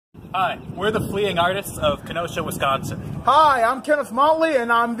Hi, we're the fleeing artists of Kenosha, Wisconsin. Hi, I'm Kenneth Montley,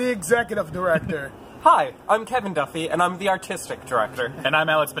 and I'm the executive director. Hi, I'm Kevin Duffy, and I'm the artistic director. And I'm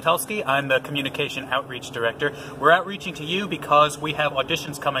Alex Metalsky, I'm the communication outreach director. We're outreaching to you because we have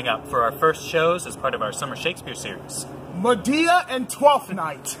auditions coming up for our first shows as part of our Summer Shakespeare series. MEDEA and 12th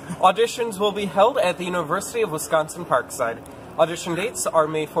night. Auditions will be held at the University of Wisconsin-Parkside. Audition dates are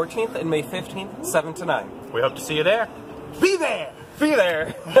May 14th and May 15th, 7 to 9. We hope to see you there. Be there! Be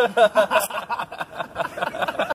there!